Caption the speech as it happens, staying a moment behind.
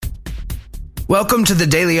Welcome to the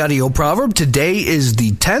Daily Audio Proverb. Today is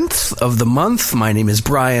the 10th of the month. My name is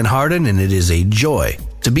Brian Hardin, and it is a joy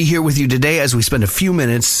to be here with you today as we spend a few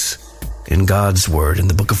minutes in God's Word in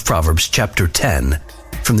the book of Proverbs, chapter 10,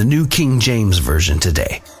 from the New King James Version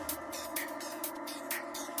today.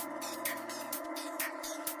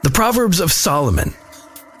 The Proverbs of Solomon.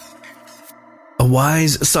 A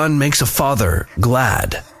wise son makes a father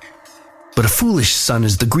glad, but a foolish son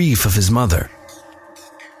is the grief of his mother.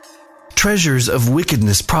 Treasures of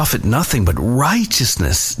wickedness profit nothing, but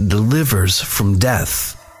righteousness delivers from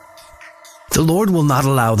death. The Lord will not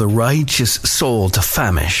allow the righteous soul to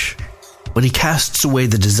famish, but he casts away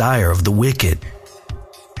the desire of the wicked.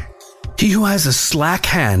 He who has a slack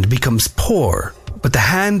hand becomes poor, but the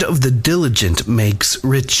hand of the diligent makes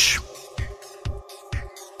rich.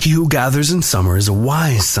 He who gathers in summer is a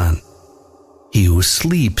wise son. He who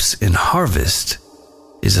sleeps in harvest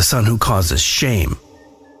is a son who causes shame.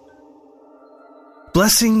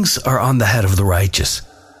 Blessings are on the head of the righteous,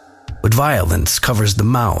 but violence covers the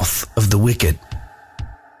mouth of the wicked.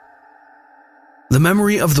 The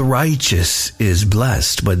memory of the righteous is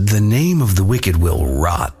blessed, but the name of the wicked will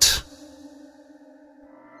rot.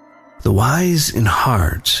 The wise in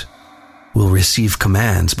heart will receive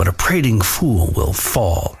commands, but a prating fool will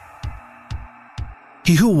fall.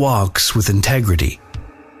 He who walks with integrity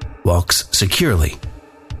walks securely,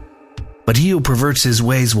 but he who perverts his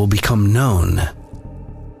ways will become known.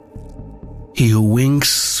 He who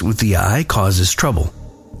winks with the eye causes trouble,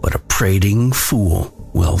 but a prating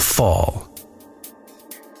fool will fall.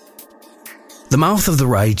 The mouth of the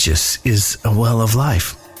righteous is a well of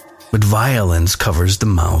life, but violence covers the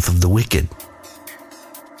mouth of the wicked.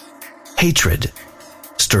 Hatred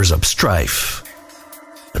stirs up strife,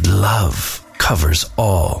 but love covers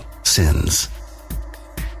all sins.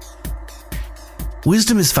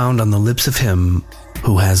 Wisdom is found on the lips of him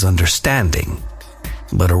who has understanding,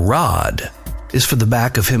 but a rod is for the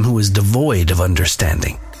back of him who is devoid of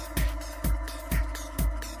understanding.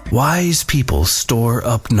 Wise people store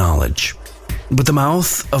up knowledge, but the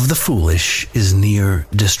mouth of the foolish is near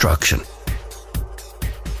destruction.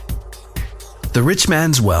 The rich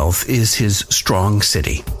man's wealth is his strong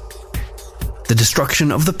city. The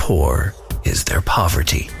destruction of the poor is their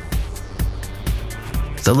poverty.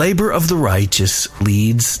 The labor of the righteous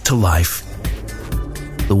leads to life.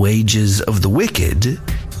 The wages of the wicked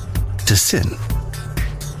to sin.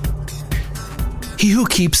 He who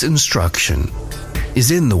keeps instruction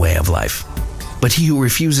is in the way of life, but he who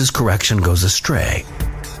refuses correction goes astray.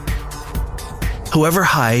 Whoever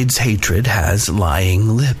hides hatred has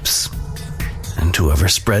lying lips, and whoever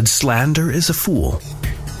spreads slander is a fool.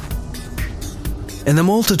 In the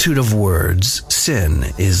multitude of words, sin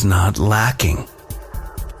is not lacking,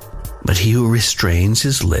 but he who restrains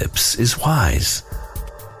his lips is wise.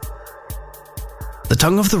 The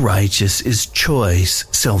tongue of the righteous is choice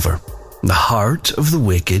silver. The heart of the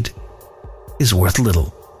wicked is worth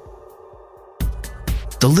little.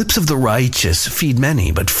 The lips of the righteous feed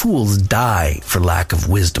many, but fools die for lack of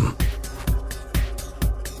wisdom.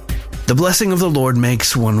 The blessing of the Lord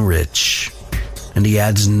makes one rich, and he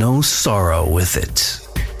adds no sorrow with it.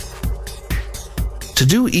 To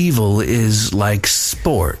do evil is like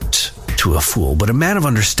sport to a fool, but a man of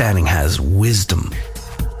understanding has wisdom.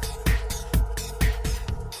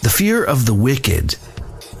 The fear of the wicked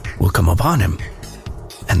will come upon him,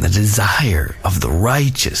 and the desire of the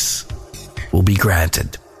righteous will be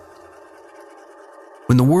granted.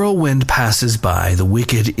 When the whirlwind passes by, the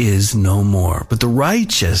wicked is no more, but the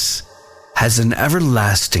righteous has an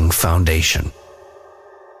everlasting foundation.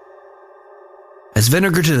 As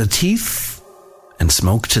vinegar to the teeth and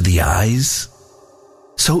smoke to the eyes,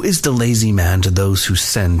 so is the lazy man to those who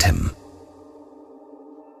send him.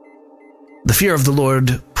 The fear of the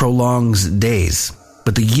Lord prolongs days,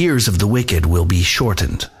 but the years of the wicked will be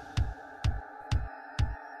shortened.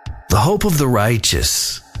 The hope of the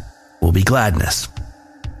righteous will be gladness,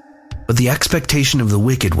 but the expectation of the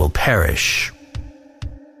wicked will perish.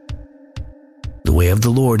 The way of the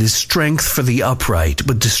Lord is strength for the upright,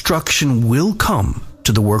 but destruction will come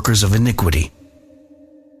to the workers of iniquity.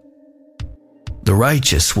 The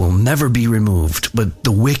righteous will never be removed, but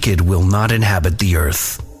the wicked will not inhabit the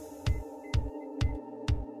earth.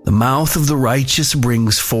 The mouth of the righteous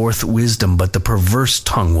brings forth wisdom, but the perverse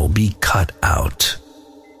tongue will be cut out.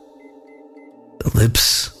 The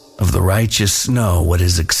lips of the righteous know what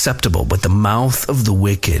is acceptable, but the mouth of the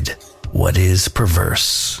wicked what is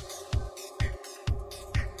perverse.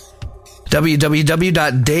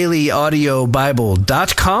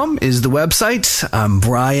 www.dailyaudiobible.com is the website. I'm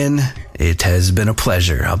Brian. It has been a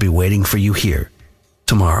pleasure. I'll be waiting for you here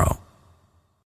tomorrow.